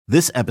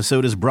This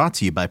episode is brought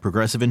to you by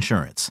Progressive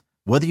Insurance.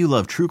 Whether you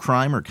love true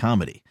crime or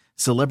comedy,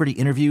 celebrity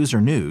interviews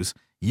or news,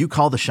 you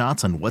call the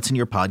shots on what's in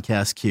your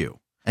podcast queue.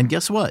 And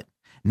guess what?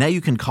 Now you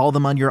can call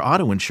them on your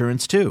auto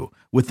insurance too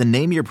with the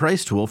Name Your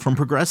Price tool from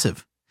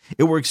Progressive.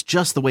 It works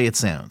just the way it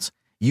sounds.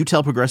 You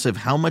tell Progressive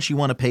how much you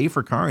want to pay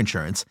for car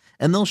insurance,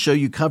 and they'll show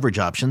you coverage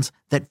options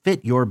that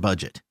fit your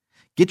budget.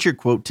 Get your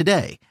quote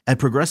today at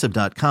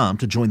Progressive.com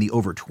to join the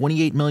over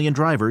 28 million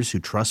drivers who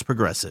trust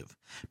Progressive.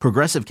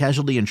 Progressive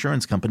Casualty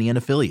Insurance Company and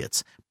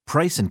Affiliates.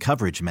 Price and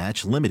coverage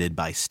match limited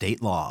by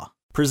state law.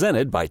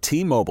 Presented by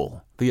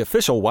T-Mobile, the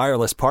official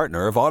wireless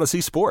partner of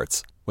Odyssey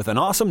Sports. With an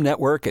awesome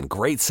network and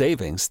great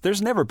savings,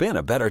 there's never been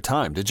a better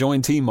time to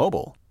join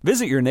T-Mobile.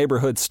 Visit your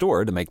neighborhood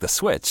store to make the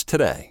switch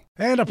today.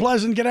 And a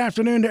pleasant good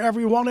afternoon to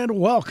everyone, and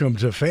welcome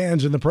to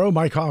Fans in the Pro.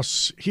 Mike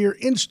Hoss here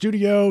in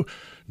studio.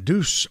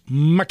 Deuce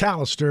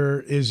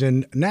McAllister is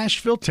in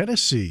Nashville,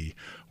 Tennessee,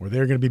 where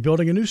they're going to be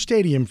building a new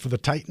stadium for the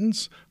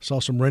Titans.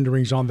 Saw some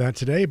renderings on that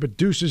today, but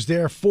Deuce is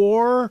there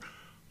for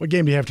 – what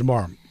game do you have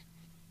tomorrow?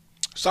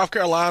 South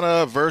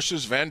Carolina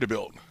versus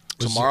Vanderbilt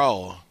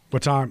tomorrow.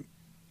 What time?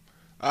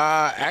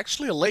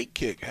 Actually a late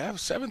kick. I have a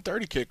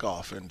 7:30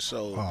 kickoff, and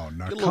so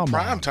get a little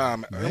prime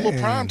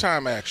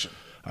time action.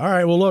 All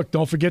right, well, look,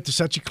 don't forget to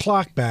set your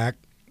clock back,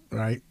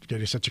 right? You got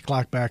to set your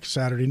clock back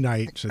Saturday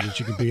night so that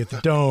you can be at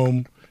the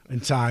Dome in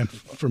time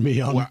for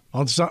me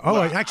on Sunday. Oh,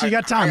 I actually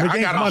got time. I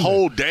got a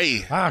whole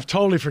day. I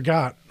totally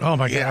forgot. Oh,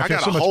 my God. I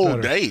got a whole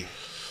day.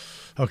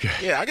 Okay.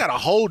 Yeah, I got a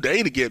whole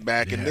day to get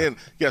back, and then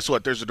guess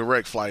what? There's a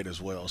direct flight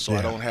as well, so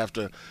I don't have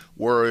to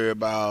worry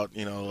about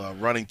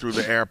running through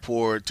the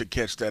airport to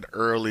catch that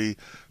early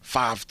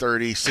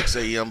 5:30, 6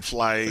 a.m.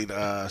 flight.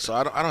 So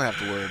I don't have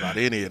to worry about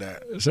any of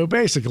that. So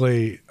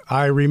basically,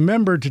 I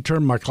remembered to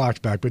turn my clocks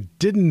back, but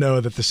didn't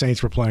know that the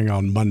Saints were playing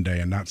on Monday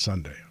and not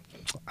Sunday.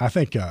 I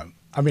think.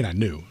 I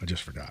knew. I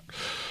just forgot.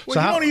 Well,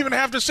 so you don't even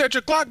have to set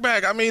your clock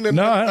back. I mean,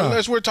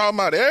 unless we're talking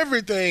about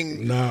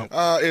everything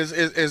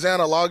is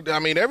analog. I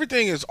mean,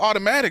 everything is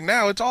automatic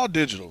now. It's all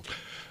digital.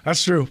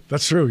 That's true.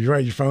 You're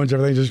right. Your phones,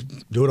 everything,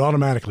 just do it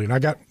automatically. And I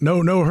got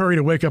no hurry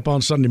to wake up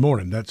on Sunday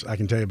morning. I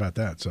can tell you about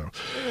that. So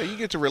yeah, you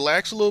get to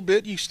relax a little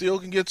bit. You still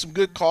can get some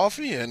good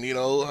coffee, and you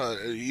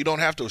don't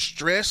have to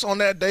stress on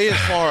that day as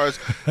far as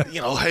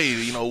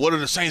what are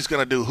the Saints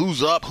going to do?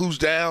 Who's up? Who's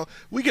down?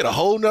 We get a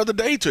whole nother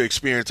day to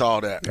experience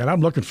all that. And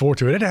I'm looking forward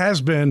to it.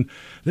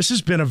 This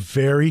has been a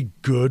very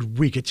good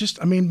week. It just,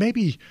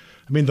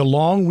 the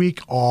long week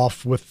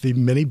off with the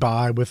mini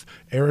bye with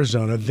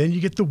Arizona, then you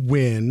get the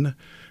win.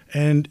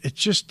 And it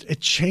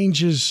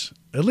changes,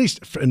 at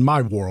least in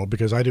my world,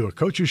 because I do a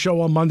coach's show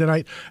on Monday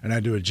night and I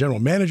do a general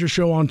manager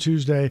show on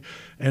Tuesday,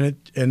 and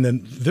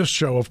then this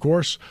show, of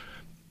course,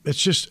 it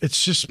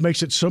just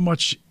makes it so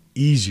much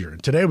easier.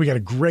 Today we got a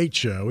great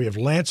show. We have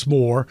Lance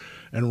Moore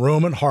and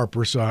Roman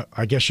Harper, so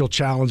I guess you'll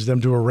challenge them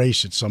to a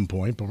race at some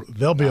point, but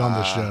they'll be on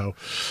the show.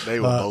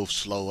 They were both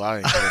slow. I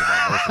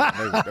ain't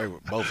worried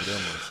about both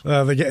of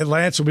them.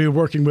 Lance will be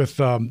working with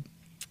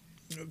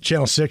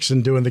Channel 6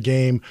 and doing the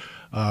game.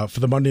 For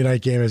the Monday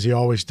night game, as he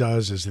always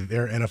does, as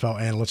their NFL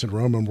analyst, and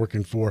Roman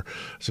working for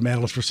some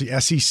analysts for the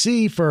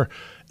SEC for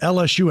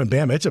LSU and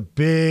Bama. It's a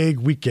big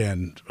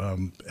weekend.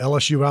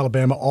 LSU,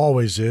 Alabama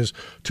always is.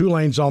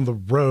 Tulane's on the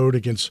road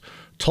against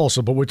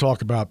Tulsa, but we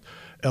talk about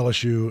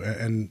LSU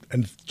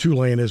and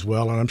Tulane as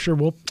well, and I'm sure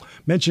we'll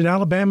mention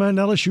Alabama and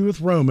LSU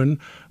with Roman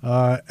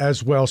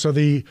as well. So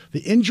the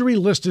injury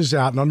list is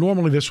out. Now,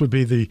 normally this would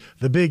be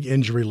the big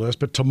injury list,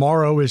 but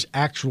tomorrow is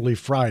actually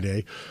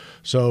Friday.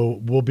 So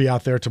we'll be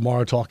out there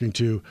tomorrow talking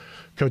to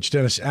Coach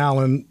Dennis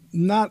Allen.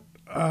 Not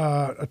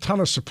a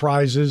ton of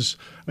surprises.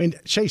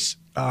 Chase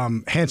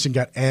Hansen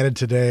got added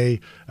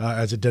today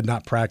as it did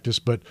not practice,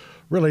 but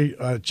really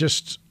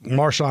just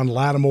Marshawn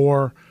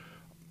Lattimore.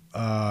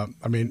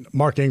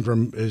 Mark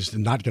Ingram is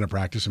not going to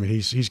practice.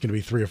 He's going to be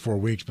 3 or 4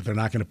 weeks, but they're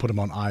not going to put him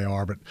on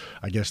IR. But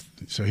I guess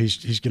so.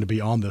 He's going to be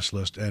on this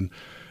list. And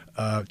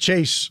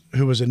Chase,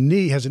 who has a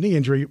knee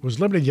injury, was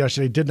limited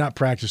yesterday, did not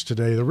practice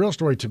today. The real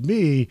story to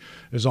me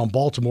is on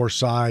Baltimore's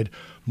side.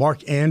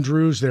 Mark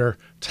Andrews, their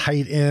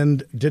tight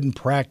end, didn't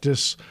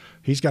practice.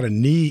 He's got a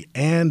knee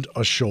and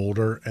a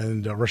shoulder,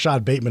 and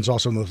Rashad Bateman's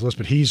also on the list,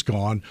 but he's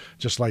gone,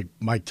 just like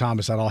Mike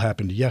Thomas. That all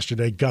happened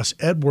yesterday. Gus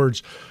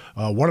Edwards,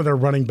 one of their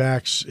running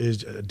backs,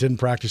 didn't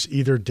practice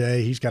either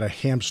day. He's got a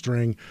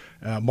hamstring.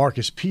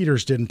 Marcus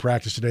Peters didn't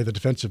practice today, the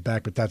defensive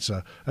back, but that's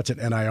an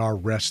NIR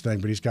rest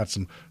thing, but he's got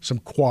some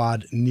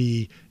quad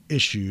knee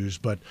issues.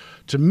 But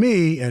to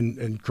me,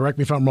 and correct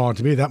me if I'm wrong,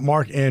 to me, that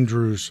Mark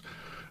Andrews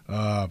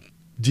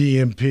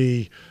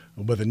DMP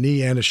with a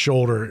knee and a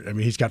shoulder,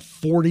 he's got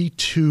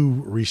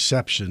 42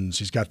 receptions.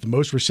 He's got the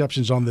most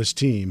receptions on this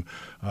team.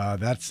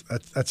 That's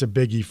a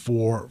biggie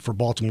for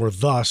Baltimore,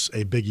 thus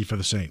a biggie for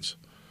the Saints.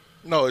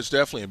 No, it's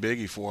definitely a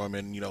biggie for him.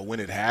 And, when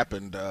it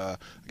happened, I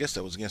guess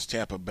that was against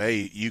Tampa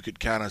Bay, you could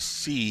kind of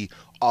see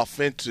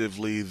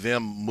offensively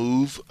them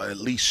move, at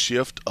least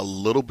shift a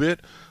little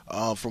bit.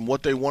 from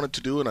what they wanted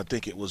to do, and I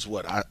think it was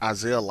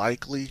Isaiah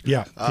Likely.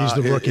 Yeah, he's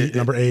the rookie,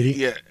 number 80.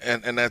 Yeah,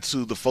 and that's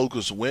who the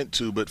focus went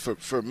to. But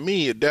for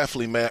me, it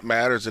definitely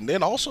matters. And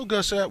then also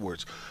Gus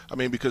Edwards. I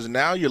mean, because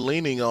now you're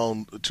leaning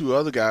on two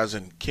other guys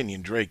and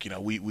Kenyon Drake. You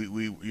know,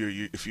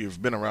 if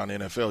you've been around the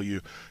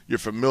NFL, you're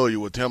familiar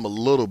with him a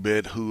little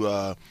bit.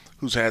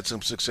 Who's had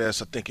some success?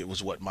 I think it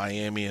was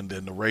Miami and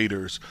then the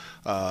Raiders,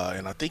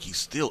 and I think he's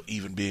still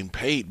even being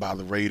paid by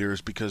the Raiders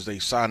because they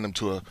signed him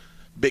to a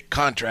big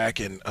contract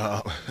and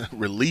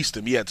released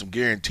him. He had some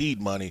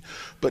guaranteed money.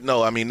 But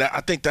no, I mean,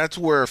 I think that's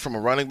where, from a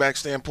running back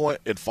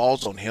standpoint, it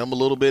falls on him a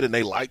little bit, and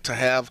they like to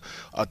have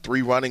a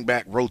 3 running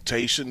back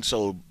rotation,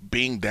 so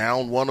being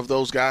down one of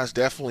those guys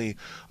definitely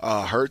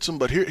hurts them.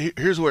 But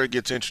here's where it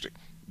gets interesting.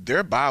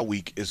 Their bye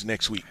week is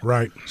next week.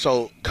 Right.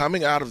 So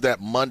coming out of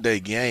that Monday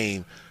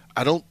game,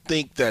 I don't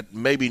think that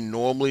maybe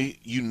normally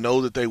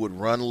that they would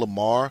run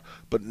Lamar,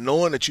 but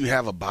knowing that you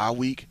have a bye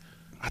week,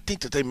 I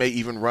think that they may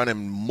even run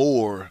him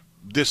more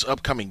this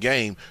upcoming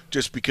game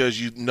just because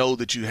you know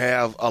that you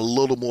have a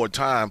little more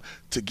time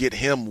to get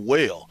him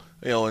well.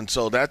 And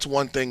so that's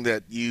one thing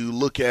that you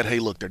look at. Hey,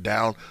 look, they're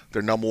down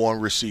their number 1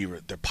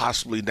 receiver. They're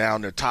possibly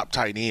down their top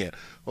tight end.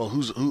 Well,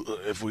 who?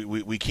 If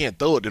we can't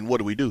throw it, then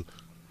what do?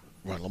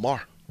 Run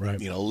Lamar. Right.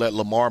 Let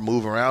Lamar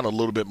move around a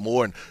little bit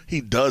more, and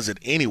he does it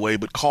anyway,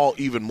 but call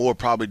even more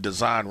probably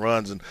design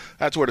runs, and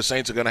that's where the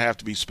Saints are going to have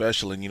to be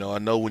special. And, I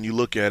know when you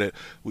look at it,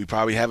 we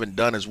probably haven't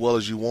done as well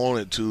as you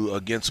wanted to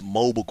against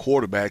mobile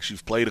quarterbacks.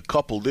 You've played a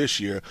couple this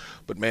year,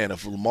 but, man,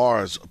 if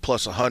Lamar is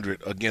plus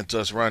 100 against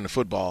us running the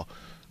football,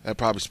 that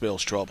probably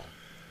spells trouble.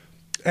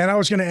 And I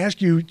was going to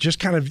ask you just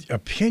kind of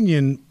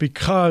opinion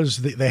because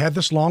they had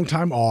this long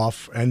time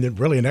off and then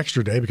really an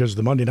extra day because of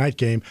the Monday night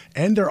game,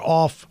 and they're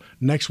off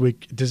next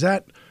week. Does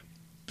that,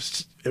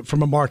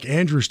 from a Mark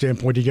Andrews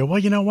standpoint, you go, well,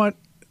 you know what?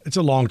 It's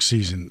a long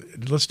season.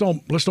 Let's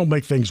don't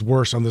make things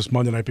worse on this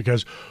Monday night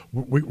because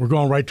we're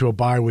going right to a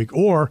bye week.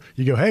 Or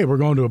you go, hey, we're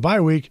going to a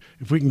bye week.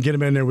 If we can get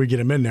him in there, we get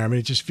him in there. I mean,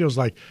 it just feels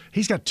like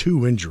he's got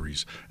 2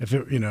 injuries.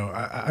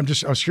 I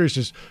was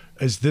curious,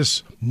 is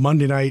this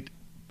Monday night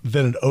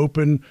then an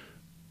open,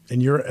 in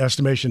your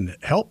estimation,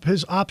 help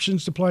his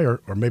options to play or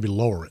maybe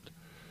lower it?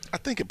 I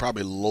think it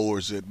probably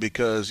lowers it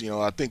because,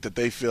 I think that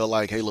they feel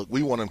like, hey, look,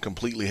 we want him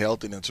completely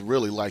healthy. And it's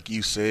really, like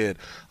you said,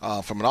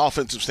 from an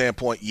offensive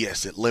standpoint,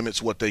 yes, it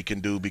limits what they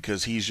can do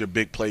because he's your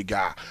big play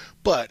guy.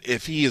 But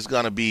if he is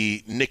going to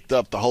be nicked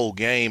up the whole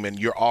game and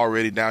you're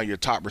already down your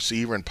top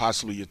receiver and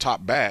possibly your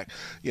top back,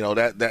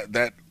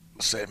 that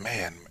said,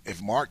 man, if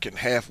Mark can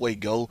halfway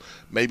go,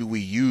 maybe we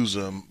use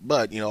him.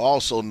 But,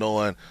 also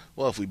knowing,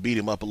 well, if we beat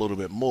him up a little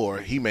bit more,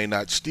 he may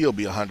not still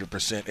be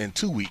 100% in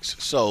 2 weeks.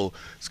 So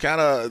it's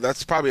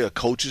that's probably a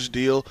coach's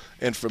deal.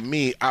 And for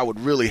me, I would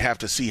really have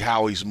to see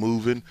how he's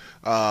moving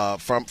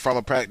from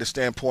a practice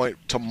standpoint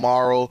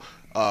tomorrow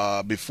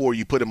before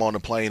you put him on the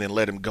plane and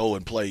let him go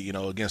and play,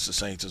 against the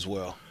Saints as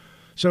well.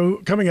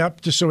 So coming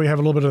up, just so we have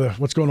a little bit of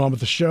what's going on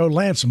with the show,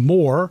 Lance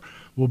Moore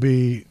will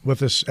be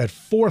with us at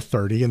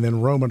 4:30, and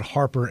then Roman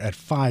Harper at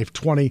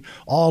 5:20,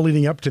 all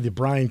leading up to the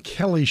Brian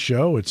Kelly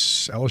Show.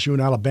 It's LSU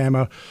and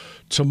Alabama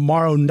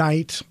tomorrow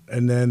night,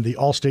 and then the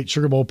All-State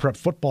Sugar Bowl Prep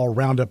Football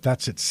Roundup,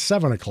 that's at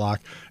 7 o'clock.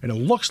 And it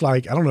looks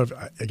like,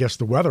 I guess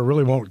the weather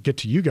really won't get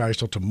to you guys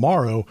till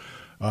tomorrow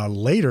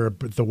later,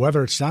 but the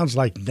weather, it sounds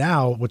like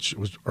now, which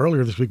was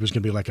earlier this week, was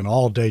going to be like an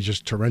all-day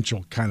just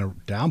torrential kind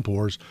of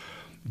downpours.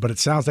 But it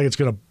sounds like it's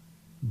going to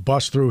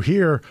bust through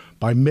here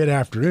by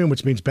mid-afternoon,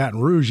 which means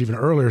Baton Rouge even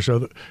earlier.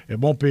 So it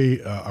won't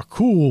be a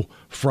cool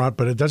front,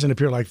 but it doesn't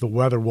appear like the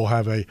weather will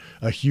have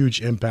a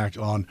huge impact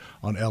on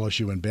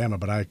LSU and Bama.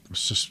 But I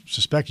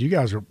suspect you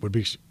guys would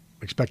be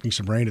expecting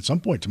some rain at some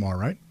point tomorrow,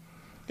 right?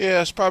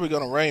 Yeah, it's probably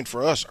going to rain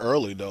for us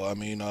early, though. I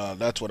mean,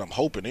 that's what I'm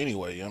hoping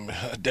anyway.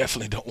 I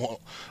definitely don't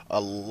want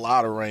a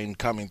lot of rain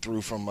coming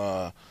through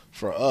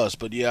for us.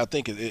 But, yeah, I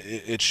think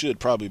it should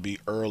probably be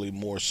early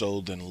more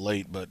so than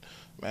late. But,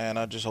 man,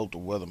 I just hope the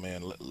weather,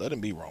 man, let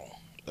him be wrong.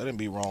 Let him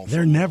be wrong.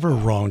 They're never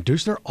wrong,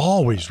 Deuce. They're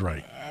always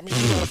right. I mean,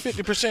 you got a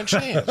 50%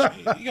 chance.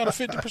 You got a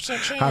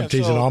 50% chance. I'm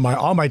teasing all my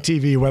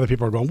TV weather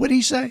people are going, what did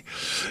he say?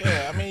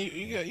 Yeah, I mean,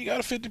 you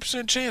got a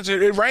 50% chance.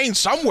 It rains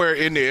somewhere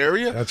in the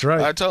area. That's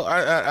right.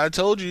 I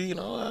told you,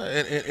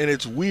 and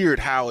it's weird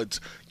how it's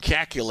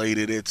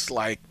calculated. It's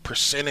like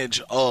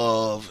percentage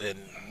of and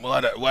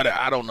what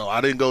I don't know.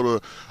 I didn't go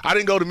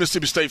to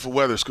Mississippi State for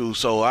weather school,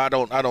 so I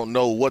don't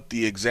know what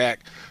the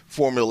exact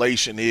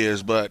formulation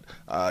is, but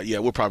yeah,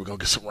 we're probably gonna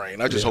get some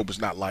rain. I just hope it's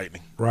not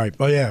lightning. Right.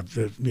 Well, yeah,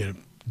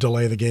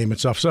 delay the game and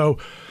stuff. So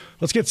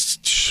let's get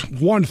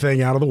one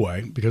thing out of the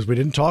way because we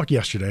didn't talk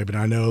yesterday, but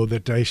I know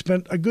that they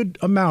spent a good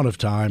amount of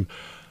time.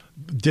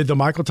 Did the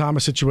Michael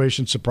Thomas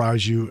situation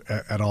surprise you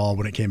at all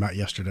when it came out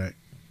yesterday?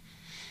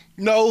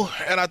 No,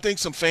 and I think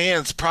some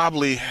fans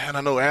probably, and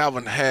I know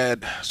Alvin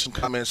had some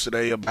comments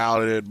today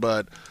about it,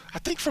 but I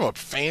think from a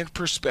fan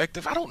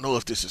perspective, I don't know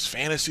if this is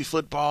fantasy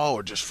football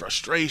or just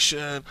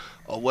frustration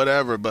or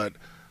whatever, but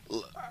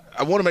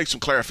I want to make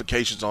some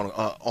clarifications on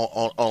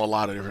a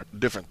lot of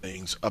different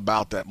things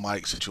about that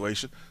Mike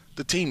situation.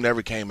 the team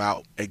never came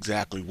out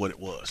exactly what it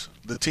was.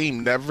 The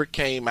team never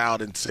came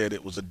out and said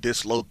it was a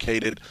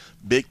dislocated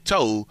big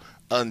toe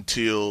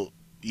until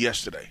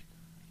yesterday.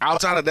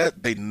 Outside of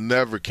that, they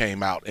never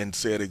came out and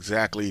said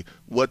exactly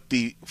what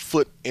the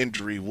foot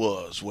injury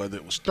was, whether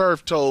it was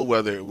turf toe,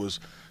 whether it was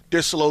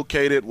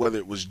dislocated, whether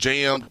it was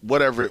jammed,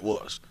 whatever it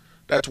was.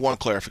 That's one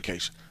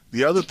clarification.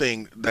 The other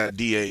thing that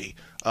DA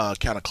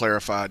kind of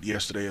clarified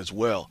yesterday as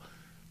well,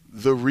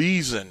 the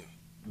reason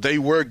they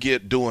were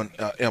doing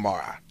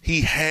MRI.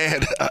 He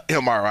had an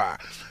MRI.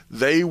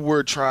 They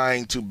were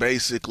trying to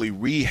basically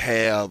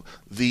rehab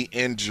the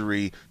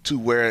injury to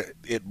where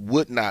it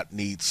would not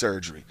need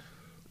surgery.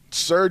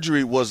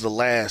 Surgery was the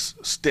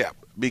last step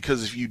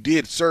because if you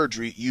did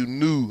surgery, you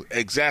knew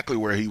exactly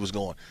where he was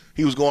going.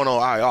 He was going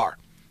on IR.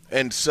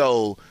 And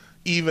so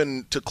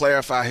even to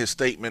clarify his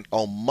statement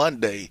on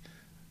Monday,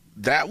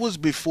 that was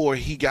before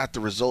he got the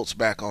results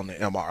back on the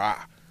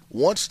MRI.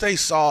 Once they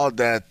saw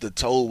that the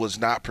toe was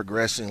not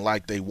progressing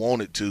like they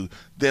wanted to,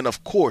 then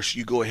of course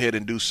you go ahead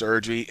and do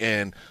surgery,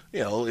 and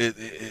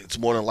it's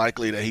more than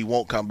likely that he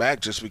won't come back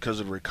just because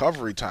of the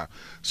recovery time.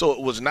 So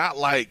it was not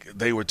like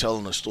they were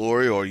telling a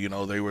story or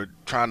they were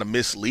trying to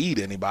mislead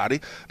anybody.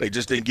 They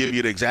just didn't give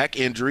you the exact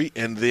injury,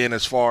 and then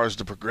as far as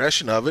the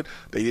progression of it,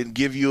 they didn't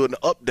give you an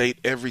update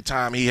every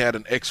time he had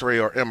an X-ray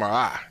or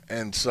MRI.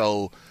 And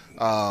so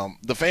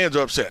the fans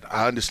are upset.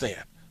 I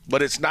understand.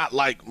 But it's not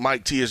like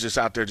Mike T is just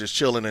out there just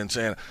chilling and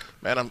saying,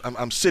 man,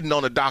 I'm sitting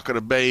on the dock of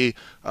the bay.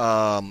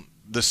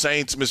 The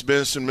Saints, Miss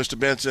Benson, Mr.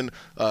 Benson,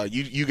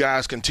 you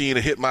guys continue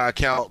to hit my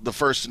account the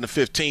 1st and the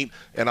 15th,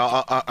 and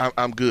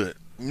I'm good.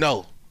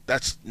 No,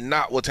 that's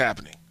not what's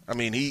happening. I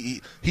mean,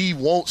 he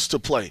wants to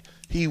play.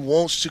 He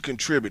wants to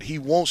contribute. He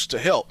wants to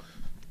help.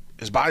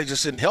 His body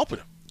just isn't helping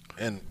him,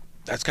 and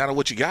that's kind of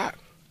what you got.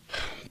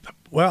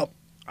 Well,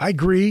 I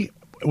agree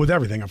with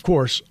everything, of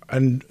course,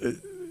 and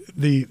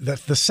the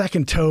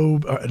second toe,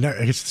 I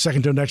guess the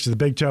second toe next to the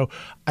big toe.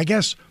 I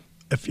guess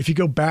if you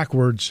go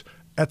backwards,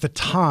 at the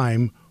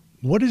time,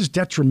 what is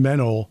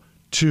detrimental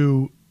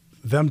to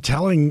them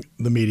telling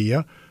the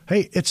media,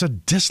 hey, it's a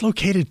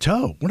dislocated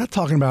toe? We're not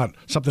talking about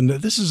something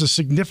this is a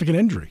significant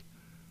injury.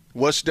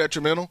 What's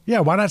detrimental? Yeah,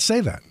 why not say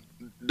that?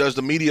 Does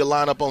the media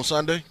line up on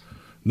Sunday?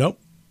 Nope.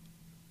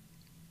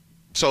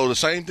 So the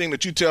same thing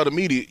that you tell the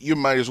media, you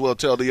might as well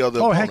tell the other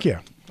opponent. Heck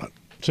yeah.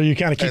 So you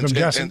kind of keep them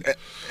guessing,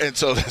 and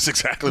so that's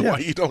exactly why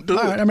you don't do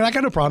it. I mean, I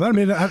got no problem.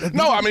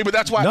 I mean, but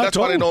that's why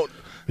they don't.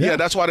 Yeah,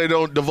 that's why they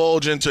don't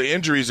divulge into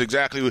injuries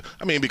exactly.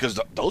 I mean, because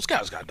those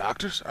guys got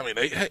doctors. I mean,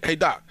 hey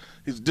doc,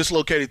 he's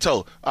dislocated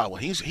toe. Well,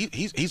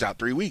 he's out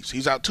 3 weeks.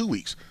 He's out 2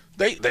 weeks.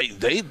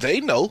 They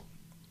know.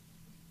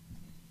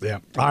 Yeah.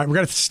 All right, we're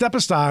going to step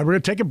aside. We're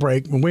going to take a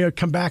break. When we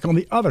come back on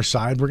the other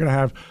side, we're going to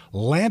have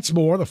Lance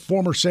Moore, the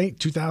former Saint,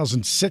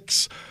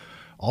 2006.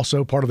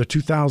 Also part of the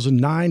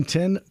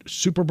 2009-10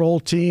 Super Bowl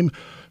team.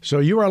 So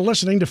you are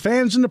listening to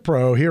Fans in the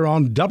Pro here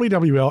on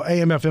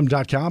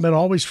WWLAMFM.com and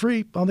always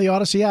free on the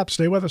Odyssey app.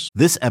 Stay with us.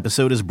 This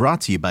episode is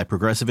brought to you by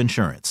Progressive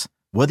Insurance.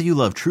 Whether you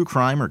love true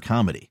crime or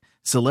comedy,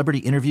 celebrity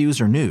interviews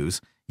or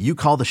news, you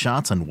call the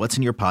shots on what's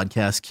in your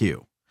podcast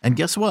queue. And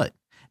guess what?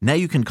 Now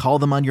you can call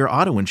them on your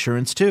auto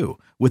insurance too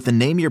with the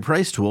Name Your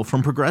Price tool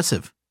from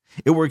Progressive.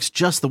 It works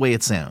just the way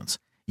it sounds.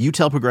 You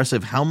tell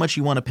Progressive how much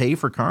you want to pay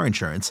for car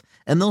insurance,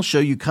 and they'll show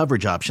you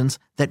coverage options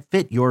that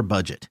fit your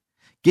budget.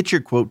 Get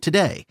your quote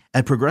today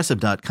at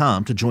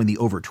Progressive.com to join the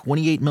over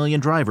 28 million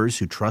drivers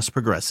who trust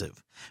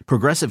Progressive.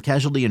 Progressive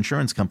Casualty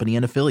Insurance Company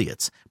and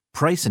Affiliates.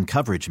 Price and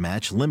coverage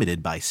match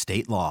limited by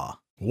state law.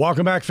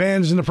 Welcome back,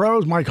 Fans in the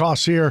Pros. Mike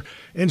Hoss here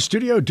in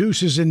studio.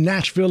 Deuce is in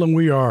Nashville, and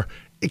we are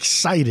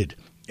excited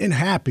and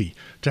happy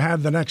to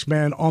have the next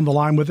man on the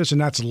line with us, and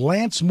that's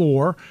Lance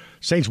Moore,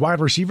 Saints wide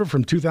receiver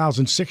from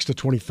 2006 to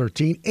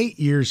 2013. 8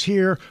 years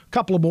here, a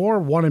couple of more,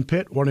 one in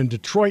Pitt, one in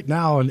Detroit,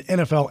 now an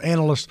NFL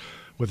analyst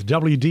with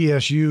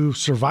WDSU,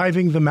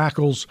 surviving the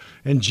Mackles,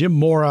 and Jim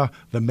Mora,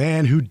 the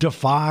man who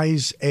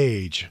defies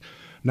age.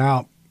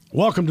 Now,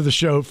 welcome to the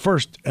show,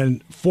 first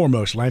and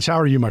foremost, Lance. How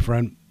are you, my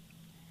friend?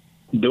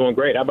 Doing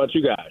great. How about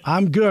you guys?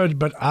 I'm good,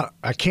 but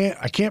I can't,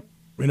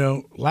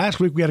 last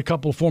week we had a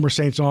couple of former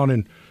Saints on,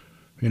 and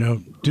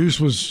Deuce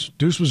was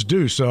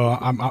Deuce. So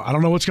I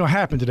don't know what's going to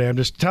happen today. I'm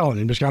just telling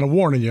you. I'm just kind of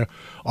warning you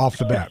off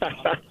the bat.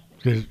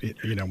 Because,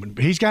 when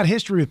he's got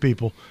history with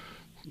people,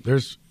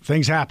 there's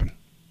things happen.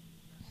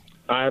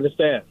 I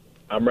understand.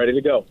 I'm ready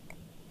to go.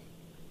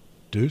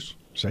 Deuce,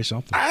 say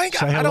something. I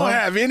don't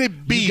have any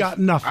beef. You got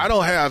nothing. I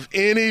don't have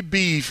any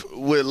beef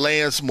with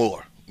Lance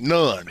Moore.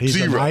 None. He's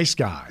Zero. a nice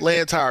guy.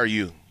 Lance, how are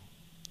you?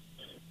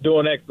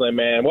 Doing excellent,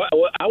 man.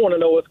 I want to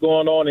know what's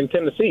going on in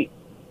Tennessee.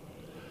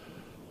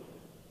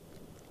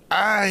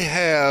 I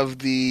have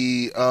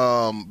the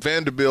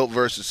Vanderbilt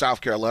versus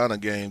South Carolina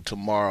game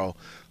tomorrow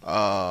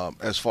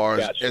as far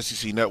as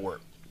SEC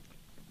Network.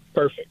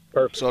 Perfect.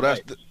 So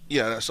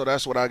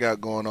that's what I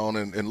got going on,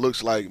 and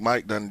looks like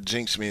Mike done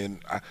jinxed me.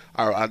 And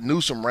I knew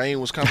some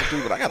rain was coming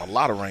through, but I got a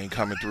lot of rain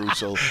coming through,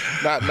 so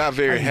not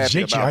very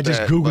happy about that. I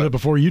just Googled it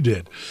before you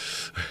did.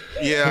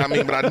 Yeah,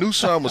 but I knew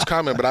some was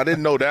coming, but I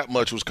didn't know that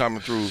much was coming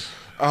through.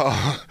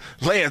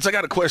 Lance, I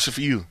got a question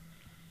for you.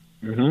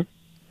 Mm-hmm.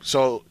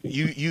 So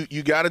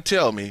you got to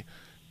tell me,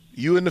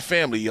 you and the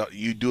family,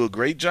 you do a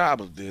great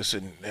job of this,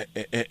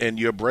 and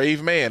you're a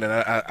brave man. And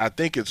I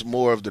think it's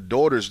more of the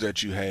daughters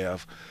that you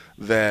have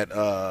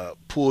that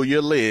pull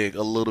your leg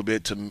a little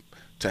bit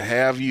to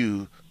have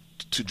you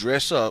to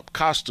dress up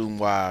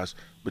costume-wise.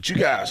 But you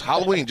guys,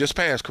 Halloween just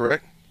passed,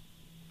 correct?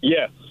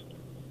 Yes.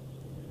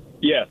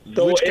 Yes.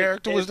 So which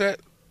character was that?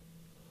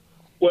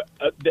 Well,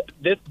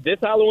 this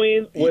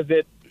Halloween, was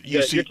it?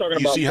 You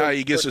see how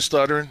he gets a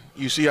stuttering?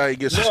 You see how he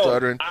gets a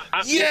stuttering?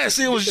 Yes,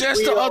 it was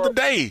just the other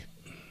day.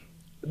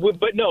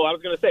 But no, I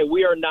was going to say,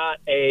 we are not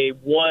a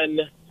one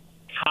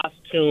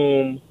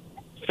costume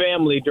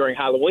family during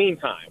Halloween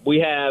time. We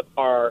have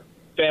our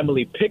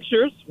family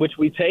pictures, which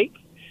we take,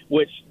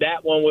 which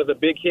that one was a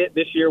big hit.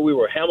 This year we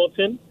were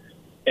Hamilton.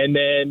 And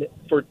then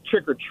for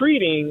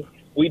trick-or-treating,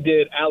 we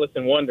did Alice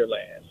in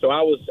Wonderland. So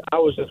I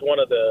was just one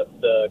of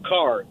the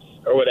cards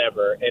or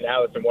whatever in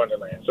Alice in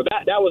Wonderland. So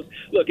that was,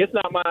 look, it's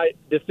not my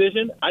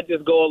decision. I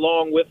just go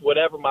along with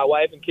whatever my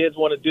wife and kids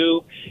want to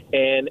do.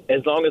 And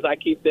as long as I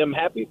keep them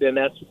happy, then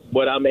that's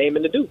what I'm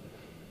aiming to do.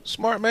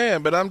 Smart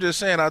man, but I'm just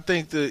saying, I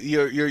think that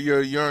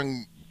your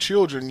young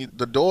children,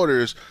 the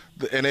daughters,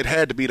 and it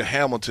had to be the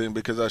Hamilton,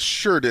 because I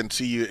sure didn't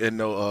see you in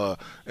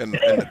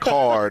the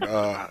card.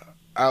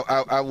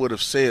 I would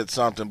have said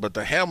something, but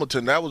the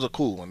Hamilton, that was a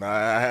cool one.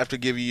 I have to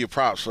give you your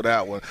props for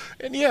that one.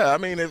 And yeah, I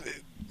mean,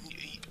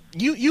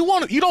 you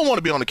don't want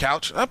to be on the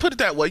couch. I put it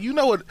that way. You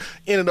know what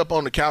ended up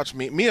on the couch?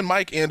 Me and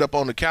Mike end up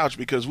on the couch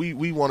because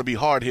we want to be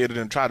hard headed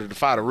and try to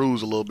defy the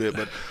rules a little bit.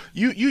 But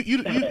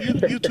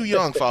you too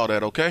young for all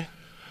that, okay?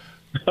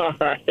 All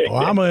right. Well,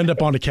 I'm gonna end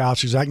up on the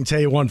couch because I can tell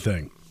you one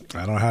thing.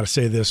 I don't know how to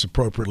say this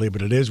appropriately,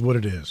 but it is what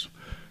it is.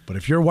 But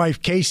if your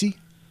wife Casey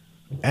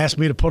asked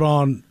me to put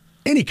on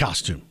any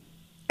costume,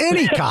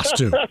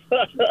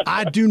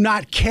 I do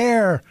not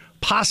care,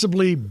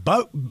 possibly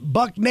buck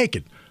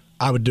naked,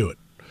 I would do it.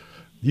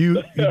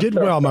 You did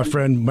well, my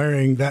friend,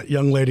 marrying that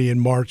young lady in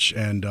March,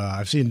 and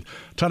I've seen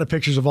a ton of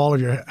pictures of all of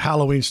your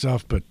Halloween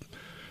stuff, but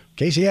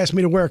Casey asked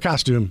me to wear a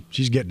costume.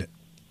 She's getting it.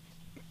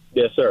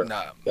 Yes, sir.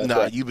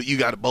 Right. You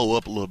got to bow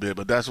up a little bit,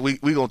 but that's we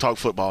gonna talk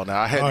football now.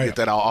 I had to get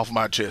that off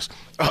my chest.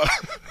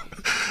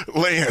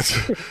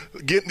 Lance,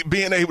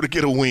 being able to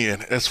get a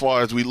win, as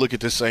far as we look at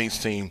the Saints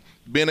team,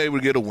 being able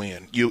to get a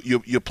win,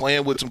 you're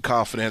playing with some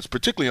confidence,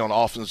 particularly on the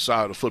offensive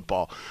side of the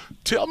football.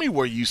 Tell me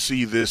where you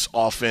see this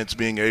offense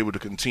being able to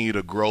continue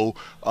to grow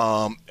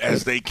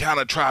as they kind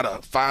of try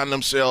to find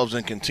themselves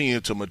and continue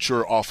to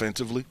mature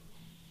offensively.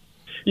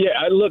 Yeah,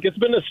 look, it's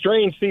been a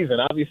strange season,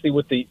 obviously,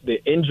 with the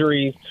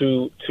injuries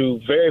to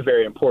very,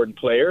 very important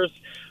players,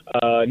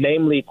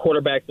 namely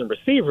quarterbacks and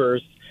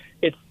receivers.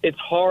 It's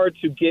hard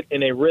to get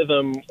in a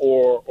rhythm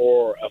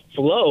or a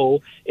flow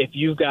if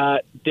you've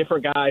got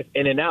different guys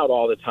in and out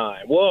all the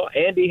time. Well,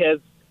 Andy has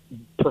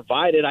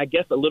provided, I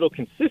guess, a little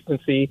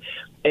consistency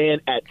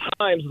and at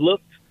times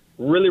looked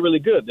really, really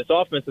good. This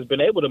offense has been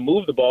able to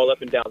move the ball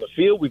up and down the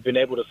field. We've been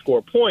able to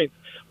score points,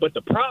 but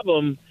the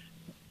problem,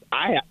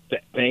 I have to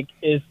think,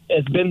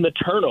 has been the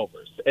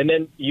turnovers. And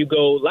then you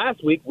go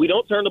last week, we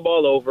don't turn the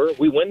ball over.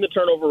 We win the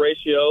turnover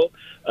ratio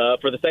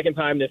for the second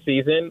time this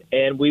season,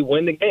 and we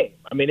win the game.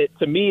 I mean,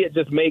 to me, it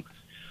just makes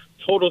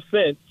total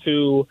sense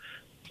to,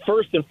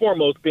 first and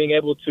foremost, being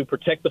able to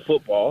protect the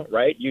football,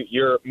 right?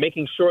 You're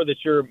making sure that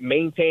you're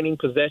maintaining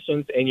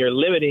possessions and you're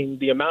limiting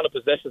the amount of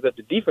possessions that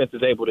the defense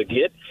is able to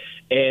get,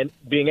 and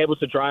being able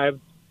to drive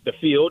the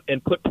field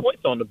and put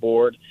points on the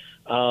board.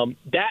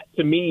 That,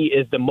 to me,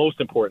 is the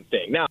most important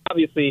thing. Now,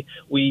 obviously,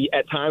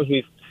 at times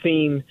we've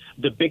seen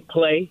the big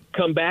play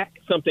come back,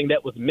 something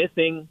that was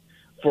missing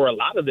for a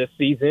lot of this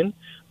season.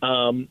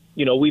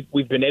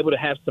 We've been able to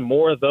have some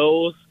more of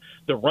those.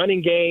 The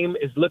running game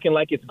is looking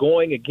like it's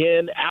going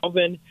again.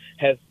 Alvin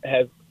has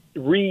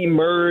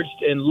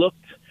re-emerged and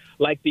looked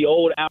like the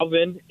old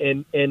Alvin.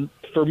 And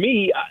for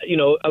me,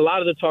 a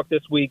lot of the talk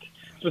this week,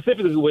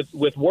 specifically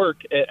with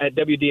work at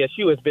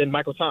WDSU, has been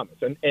Michael Thomas.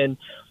 And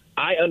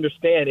I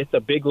understand it's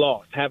a big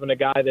loss, having a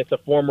guy that's a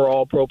former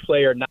All-Pro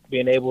player not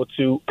being able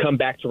to come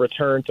back to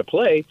return to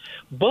play.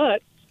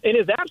 But in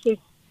his absence,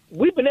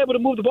 we've been able to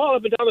move the ball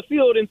up and down the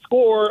field and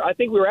score. I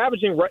think we were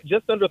averaging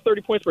just under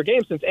 30 points per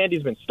game since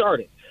Andy's been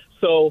starting.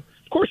 So,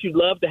 of course, you'd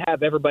love to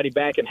have everybody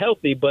back and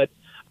healthy, but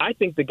I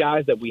think the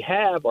guys that we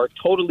have are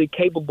totally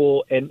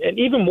capable and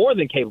even more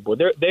than capable.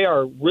 They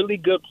are really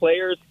good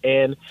players,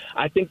 and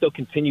I think they'll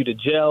continue to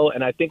gel,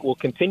 and I think we'll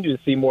continue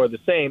to see more of the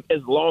same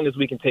as long as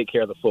we can take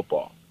care of the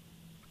football.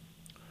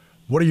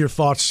 What are your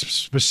thoughts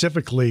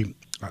specifically,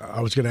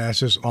 I was going to ask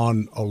this,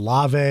 on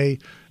Olave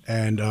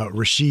and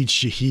Rashid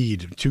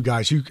Shaheed, two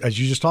guys who, as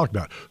you just talked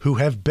about, who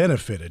have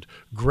benefited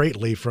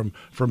greatly from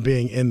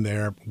being in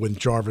there when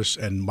Jarvis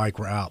and Mike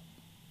were out?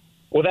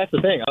 Well, that's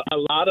the thing. A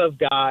lot of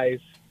guys,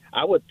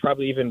 I would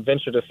probably even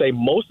venture to say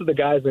most of the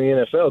guys in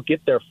the NFL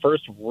get their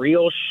first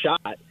real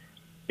shot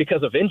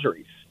because of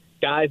injuries.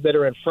 Guys that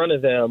are in front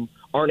of them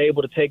aren't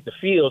able to take the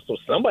field, so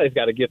somebody's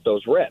got to get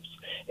those reps.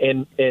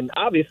 And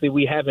obviously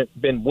we haven't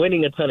been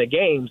winning a ton of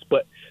games,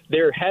 but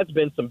there has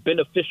been some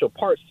beneficial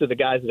parts to the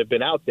guys that have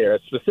been out there,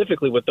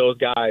 specifically with those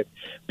guys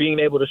being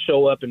able to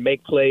show up and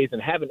make plays and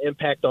have an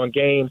impact on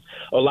games.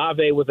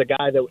 Olave was a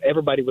guy that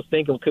everybody was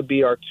thinking could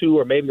be our 2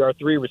 or maybe our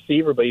 3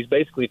 receiver, but he's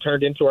basically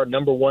turned into our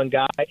number 1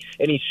 guy,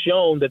 and he's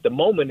shown that the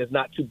moment is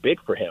not too big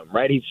for him,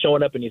 right? He's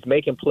showing up and he's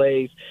making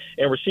plays.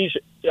 And Rashid,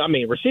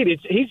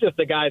 he's just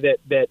the guy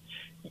that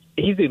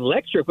he's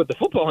electric with the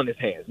football in his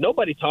hands.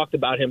 Nobody talked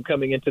about him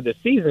coming into the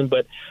season,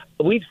 but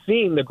we've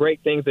seen the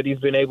great things that he's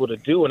been able to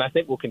do, and I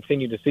think we'll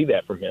continue to see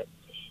that from him.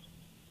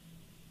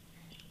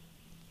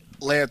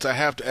 Lance, I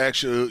have to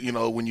ask you,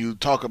 when you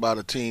talk about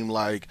a team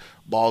like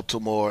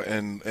Baltimore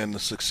and the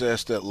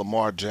success that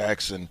Lamar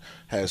Jackson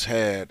has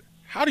had,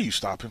 how do you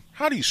stop him?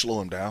 How do you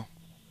slow him down?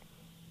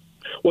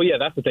 Well, yeah,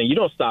 that's the thing. You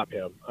don't stop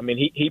him. I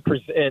mean, he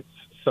presents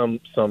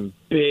some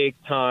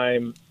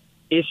big-time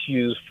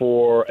issues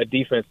for a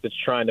defense that's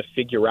trying to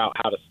figure out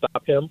how to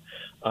stop him.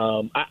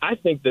 I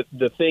think that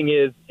the thing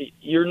is,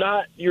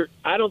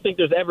 I don't think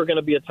there's ever going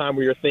to be a time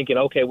where you're thinking,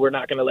 okay, we're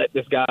not going to let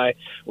this guy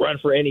run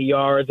for any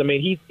yards. I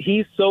mean,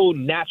 he's so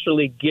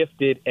naturally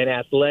gifted and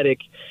athletic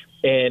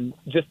and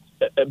just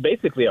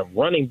basically a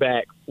running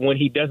back when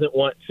he doesn't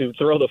want to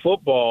throw the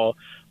football.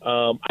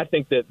 I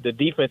think that the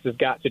defense has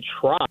got to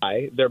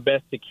try their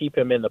best to keep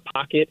him in the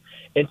pocket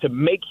and to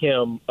make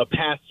him a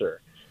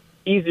passer.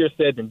 Easier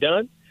said than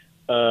done.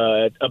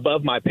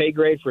 Above my pay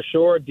grade for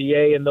sure.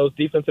 DA and those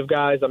defensive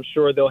guys, I'm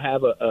sure they'll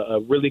have a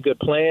really good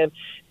plan.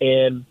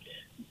 And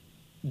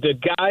the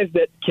guys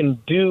that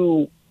can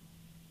do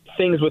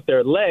things with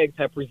their legs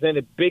have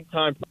presented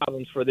big-time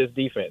problems for this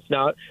defense.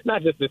 Now,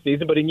 not just this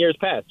season, but in years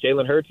past.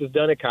 Jalen Hurts has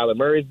done it. Kyler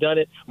Murray's done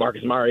it.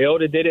 Marcus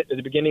Mariota did it at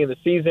the beginning of the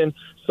season.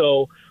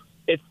 So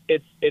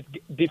it's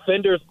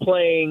defenders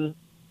playing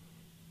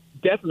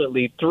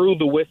definitely through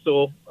the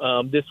whistle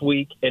this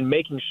week and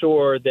making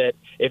sure that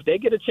if they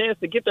get a chance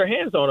to get their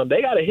hands on him,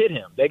 they got to hit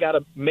him. They got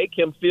to make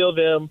him feel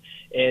them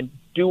and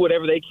do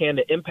whatever they can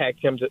to impact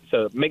him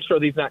to make sure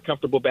that he's not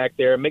comfortable back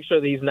there, make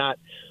sure that he's not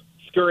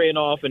scurrying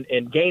off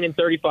and gaining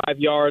 35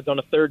 yards on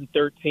a 3rd and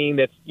 13.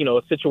 That's,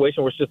 a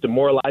situation where it's just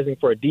demoralizing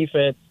for a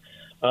defense.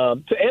 So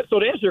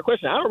to answer your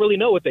question, I don't really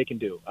know what they can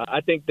do.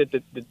 I think that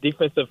the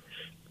defensive,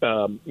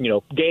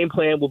 game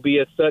plan will be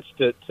as such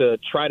to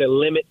try to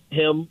limit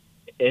him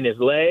in his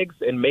legs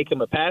and make him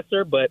a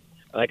passer, but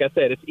like I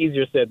said, it's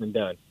easier said than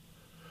done.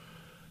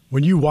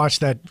 When you watched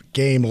that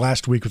game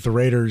last week with the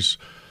Raiders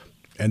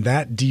and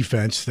that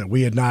defense that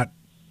we had not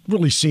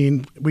really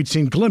seen, we'd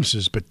seen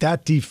glimpses, but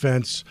that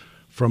defense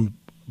from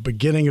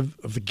beginning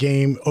of the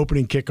game,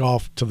 opening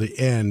kickoff to the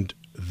end,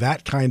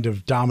 that kind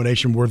of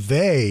domination where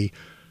they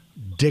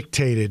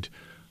dictated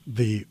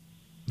the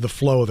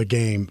flow of the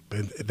game,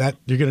 that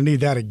you're going to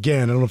need that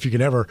again. I don't know if you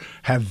can ever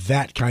have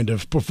that kind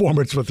of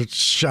performance with a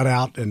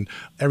shutout and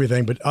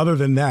everything, but other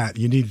than that,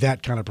 you need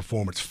that kind of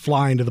performance,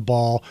 flying to the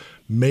ball,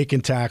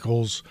 making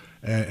tackles,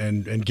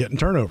 and getting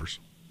turnovers.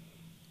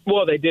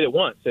 Well, they did it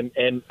once,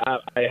 and I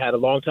had a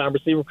long-time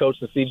receiver coach,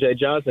 C.J.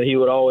 Johnson. He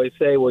would always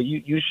say, well,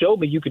 you showed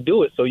me you could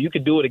do it, so you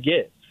could do it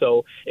again.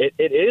 So it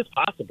is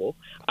possible.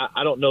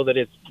 I don't know that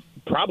it's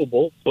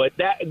probable, but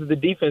that is the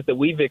defense that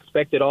we've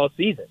expected all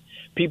season.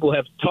 People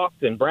have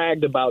talked and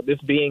bragged about this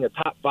being a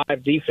top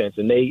 5 defense,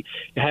 and they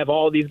have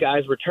all these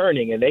guys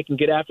returning, and they can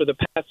get after the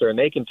passer, and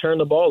they can turn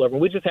the ball over,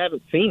 and we just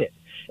haven't seen it.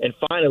 And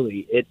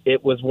finally,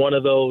 it was one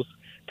of those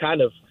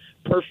kind of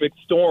perfect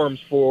storms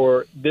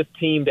for this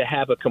team to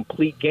have a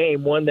complete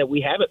game, one that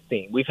we haven't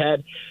seen. We've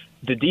had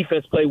the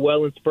defense play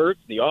well in spurts,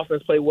 the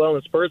offense play well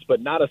in spurts, but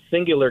not a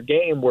singular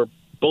game where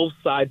both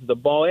sides of the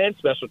ball and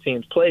special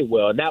teams play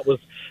well. And that was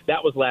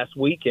last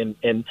week,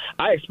 and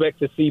I expect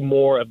to see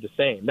more of the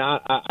same.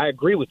 Now, I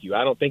agree with you.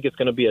 I don't think it's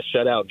going to be a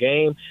shutout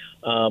game,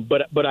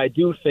 but I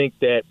do think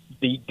that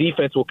the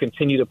defense will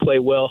continue to play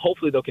well.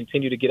 Hopefully they'll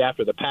continue to get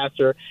after the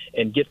passer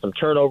and get some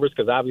turnovers,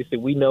 because obviously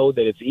we know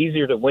that it's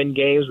easier to win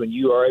games when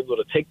you are able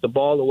to take the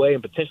ball away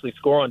and potentially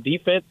score on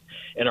defense,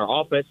 and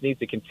our offense needs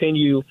to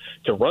continue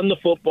to run the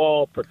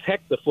football,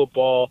 protect the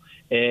football,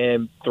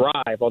 and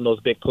thrive on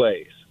those big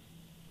plays.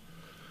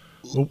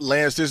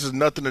 Lance, this has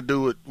nothing to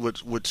do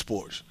with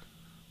sports.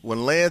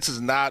 When Lance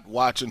is not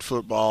watching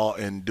football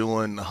and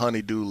doing the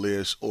honey-do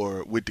list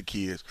or with the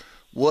kids,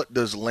 what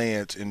does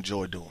Lance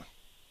enjoy doing?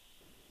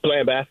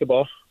 Playing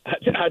basketball.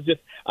 I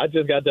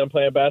just got done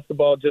playing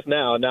basketball just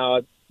now. Now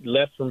I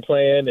left from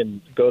playing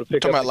and go to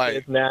pick up the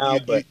kids now.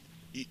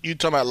 You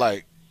talking about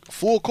like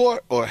full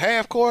court or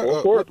half court?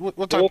 Full court.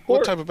 What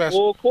type of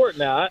basketball? Full court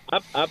now.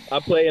 I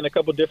play in a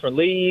couple different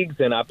leagues,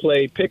 and I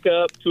play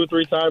pickup 2 or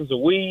 3 times a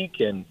week,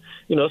 and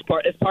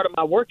it's part of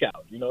my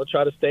workout.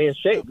 Try to stay in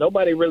shape.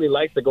 Nobody really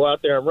likes to go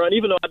out there and run,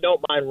 even though I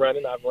don't mind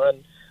running. I've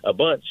run a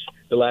bunch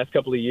the last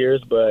couple of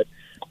years, but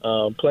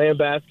playing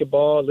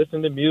basketball,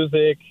 listening to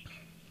music,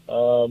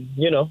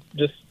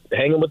 just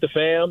hanging with the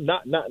fam.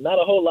 Not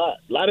a whole lot.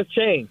 A lot has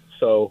changed.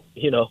 So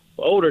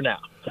older now.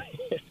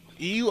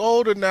 You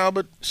older now,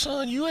 but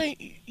son, you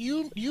ain't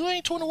you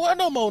ain't 21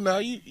 no more now.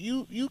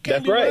 You can't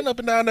That's be right. running up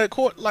and down that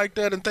court like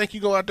that and think you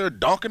go out there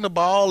dunking the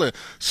ball and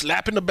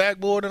slapping the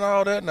backboard and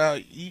all that. Now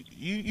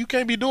you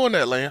can't be doing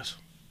that, Lance.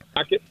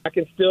 I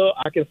can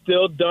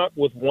still dunk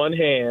with one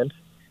hand.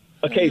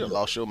 Okay, you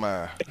lost your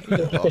mind. Boy.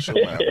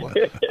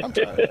 I'm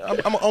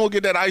gonna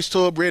get that ice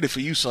tub ready for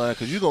you, son,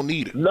 because you're gonna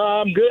need it. No,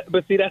 I'm good.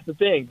 But see, that's the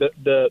thing.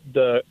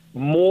 The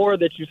more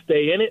that you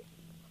stay in it,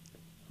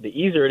 the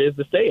easier it is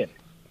to stay in it.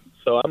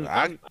 So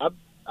I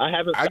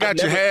got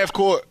your half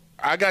court.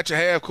 I got your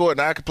half court,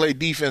 and I can play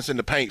defense in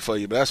the paint for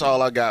you. But that's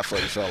all I got for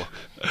you, fella.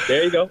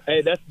 There you go.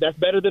 Hey, that's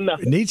better than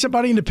nothing. Need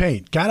somebody in the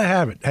paint. Gotta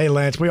have it. Hey,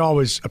 Lance, we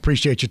always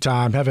appreciate your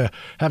time. Have a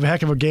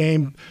heck of a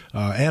game,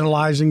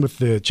 analyzing with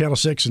the Channel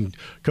 6 and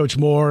Coach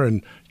Moore,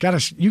 and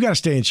you gotta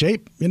stay in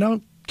shape. You know,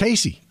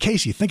 Casey,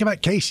 think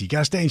about Casey. You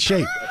gotta stay in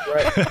shape.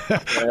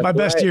 That's right. My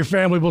best to your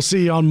family. We'll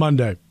see you on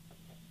Monday.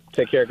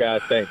 Take care,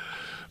 guys. Thanks.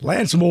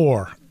 Lance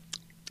Moore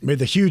made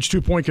the huge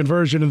 2-point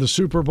conversion in the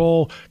Super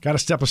Bowl. Got to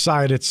step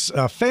aside. It's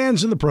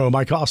Fans in the Pro.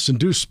 Mike Austin,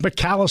 Deuce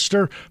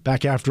McAllister,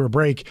 back after a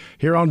break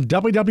here on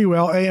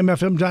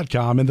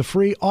WWL-AMFM.com and the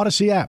free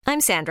Odyssey app.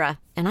 I'm Sandra,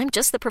 and I'm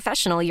just the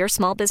professional your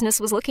small business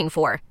was looking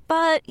for.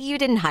 But you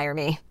didn't hire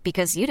me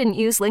because you didn't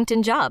use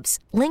LinkedIn Jobs.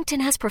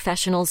 LinkedIn has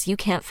professionals you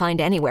can't find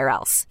anywhere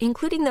else,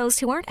 including those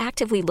who aren't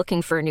actively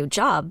looking for a new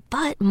job,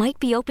 but might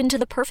be open to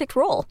the perfect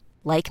role,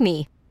 like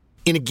me.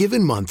 In a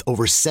given month,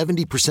 over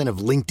 70% of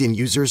LinkedIn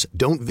users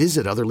don't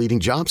visit other leading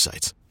job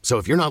sites. So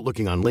if you're not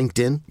looking on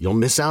LinkedIn, you'll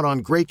miss out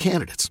on great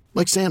candidates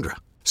like Sandra.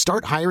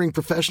 Start hiring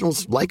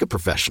professionals like a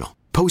professional.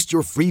 Post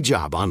your free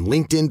job on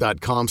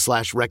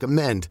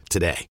linkedin.com/recommend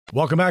today.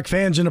 Welcome back,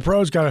 Fans in the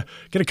Pros. Got to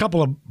get a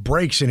couple of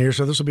breaks in here,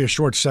 so this will be a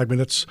short segment.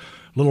 That's a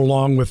little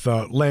long with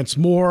Lance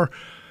Moore.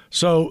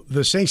 So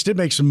the Saints did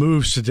make some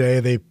moves today.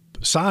 They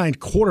signed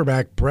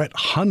quarterback Brett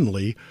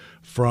Hundley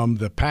from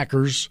the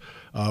Packers,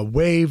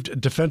 waived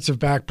defensive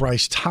back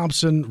Bryce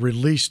Thompson,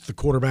 released the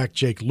quarterback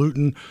Jake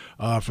Luton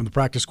from the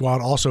practice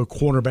squad, also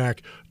cornerback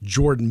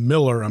Jordan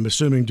Miller. I'm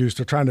assuming, Deuce,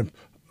 they're trying to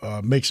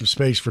make some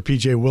space for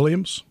P.J.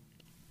 Williams?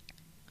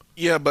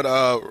 Yeah, but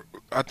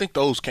I think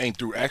those came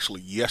through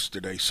actually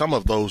yesterday. Some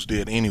of those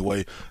did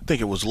anyway. I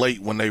think it was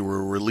late when they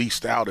were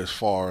released out as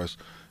far as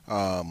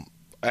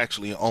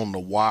actually on the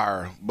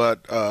wire.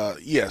 But,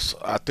 yes,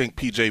 I think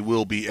P.J.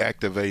 will be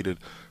activated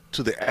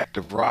to the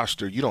active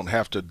roster. You don't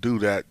have to do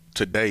that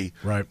today,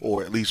 right?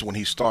 Or at least when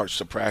he starts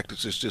to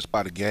practice. It's just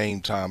by the game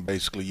time,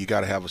 basically. You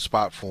got to have a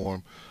spot for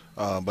him.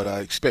 But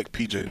I expect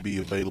PJ to be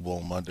available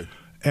on Monday.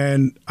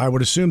 And I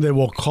would assume they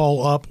will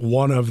call up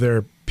one of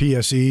their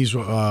PSEs,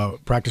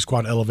 practice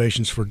squad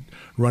elevations, for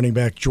running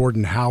back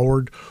Jordan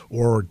Howard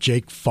or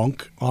Jake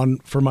Funk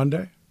for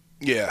Monday?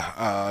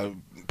 Yeah,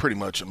 pretty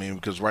much. I mean,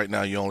 because right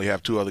now you only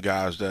have two other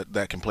guys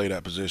that can play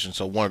that position.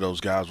 So one of those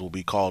guys will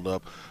be called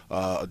up,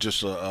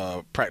 just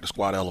a practice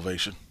squad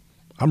elevation.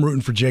 I'm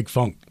rooting for Jake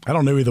Funk. I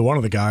don't know either one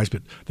of the guys,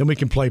 but then we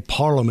can play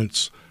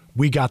Parliament's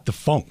We Got the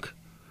Funk.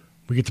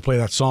 We get to play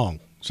that song.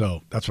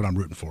 So that's what I'm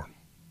rooting for.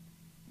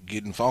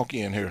 Getting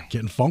funky in here.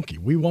 Getting funky.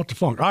 We want the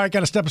funk. All right,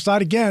 got to step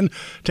aside again.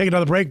 Take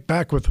another break.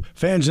 Back with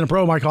Fans in the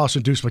Pro. Mike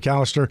Austin, Deuce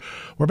McAllister.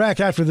 We're back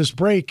after this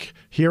break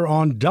here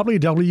on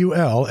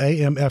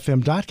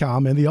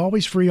WWL-AMFM.com and the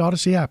always free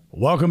Odyssey app.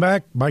 Welcome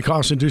back. Mike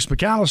Austin, Deuce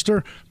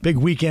McAllister. Big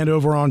weekend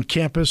over on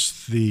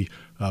campus. The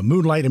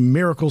Moonlight and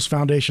Miracles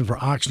Foundation for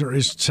Oxnard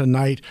is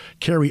tonight.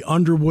 Carrie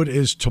Underwood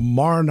is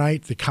tomorrow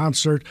night. The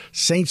concert,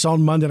 Saints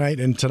on Monday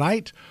night. And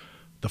tonight,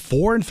 the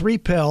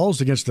 4-3 Pels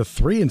against the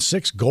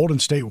 3-6 Golden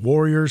State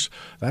Warriors.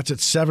 That's at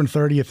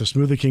 7:30 at the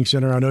Smoothie King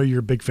Center. I know you're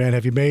a big fan.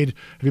 Have you made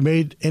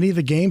any of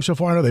the games so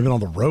far? I know they've been on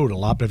the road a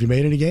lot, but have you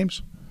made any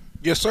games?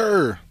 Yes,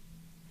 sir.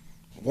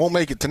 Won't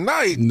make it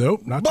tonight.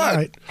 Nope, not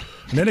tonight.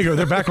 And then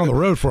they're back on the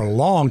road for a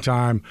long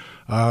time.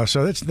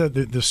 So it's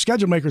the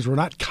schedule makers were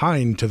not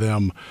kind to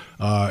them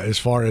as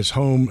far as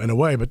home and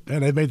away, but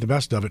they made the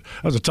best of it.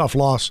 That was a tough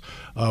loss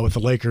with the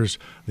Lakers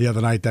the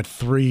other night. That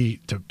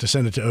 3 to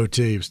send it to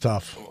OT was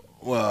tough.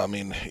 Well, I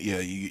mean, yeah,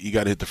 you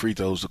got to hit the free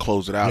throws to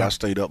close it out. Yeah. I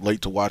stayed up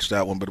late to watch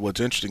that one. But what's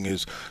interesting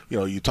is,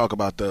 you talk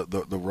about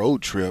the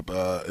road trip.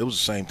 It was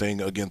the same thing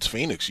against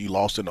Phoenix. You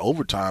lost in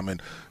overtime,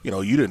 and, you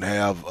didn't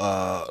have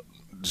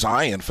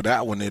Zion for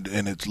that one.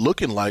 And it's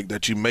looking like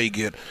that you may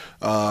get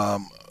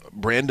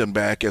Brandon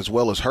back as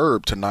well as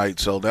Herb tonight.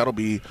 So that'll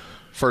be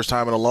first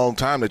time in a long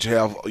time that you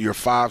have your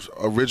 5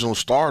 original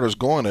starters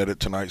going at it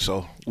tonight.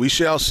 So we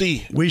shall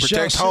see.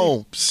 Protect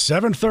home.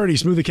 7:30,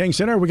 Smoothie King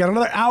Center. We got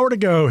another hour to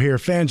go here.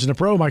 Fans in the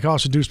Pro. Mike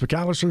Austin, Deuce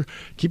McAllister.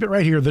 Keep it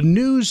right here. The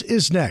news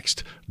is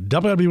next.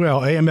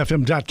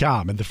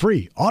 WWL-AMFM.com and the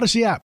free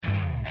Odyssey app.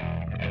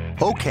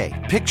 Okay,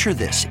 picture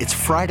this. It's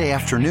Friday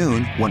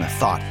afternoon when a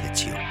thought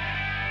hits you.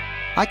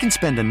 I can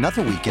spend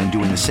another weekend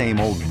doing the same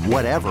old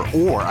whatever,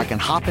 or I can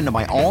hop into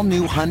my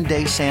all-new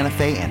Hyundai Santa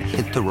Fe and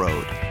hit the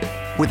road.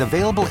 With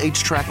available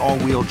H-Track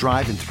all-wheel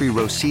drive and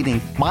 3-row seating,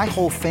 my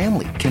whole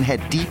family can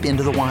head deep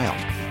into the wild.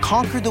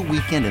 Conquer the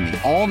weekend in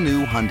the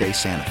all-new Hyundai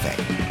Santa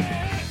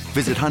Fe.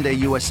 Visit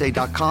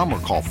HyundaiUSA.com or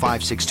call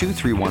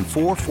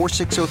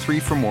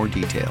 562-314-4603 for more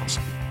details.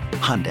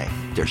 Hyundai,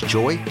 there's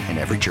joy in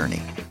every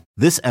journey.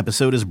 This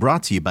episode is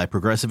brought to you by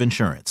Progressive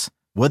Insurance.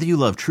 Whether you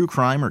love true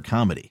crime or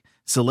comedy,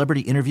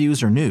 celebrity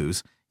interviews or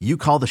news, you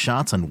call the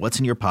shots on what's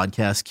in your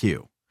podcast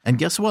queue. And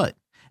guess what?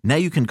 Now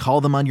you can call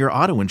them on your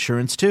auto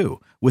insurance too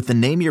with the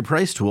Name Your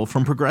Price tool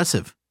from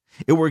Progressive.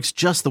 It works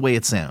just the way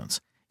it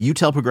sounds. You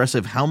tell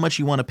Progressive how much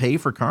you want to pay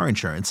for car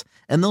insurance,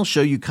 and they'll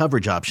show you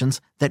coverage options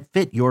that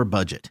fit your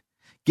budget.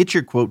 Get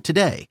your quote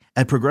today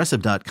at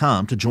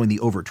Progressive.com to join the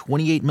over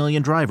 28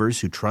 million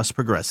drivers who trust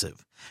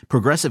Progressive.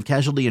 Progressive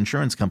Casualty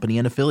Insurance Company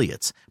and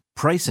Affiliates.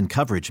 Price and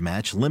coverage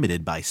match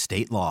limited by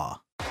state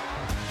law.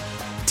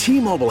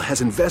 T-Mobile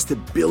has invested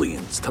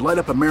billions to light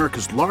up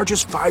America's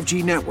largest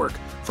 5G network,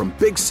 from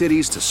big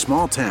cities to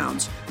small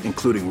towns,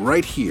 including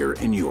right here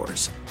in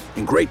yours.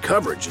 And great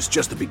coverage is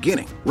just the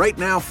beginning. Right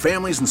now,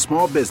 families and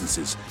small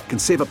businesses can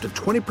save up to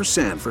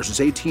 20%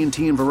 versus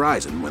AT&T and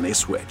Verizon when they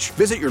switch.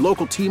 Visit your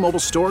local T-Mobile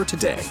store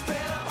today.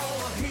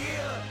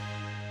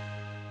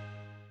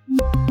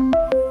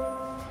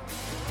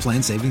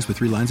 Plan savings with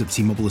 3 lines of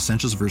T-Mobile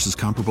Essentials versus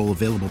comparable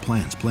available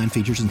plans. Plan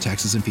features and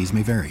taxes and fees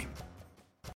may vary.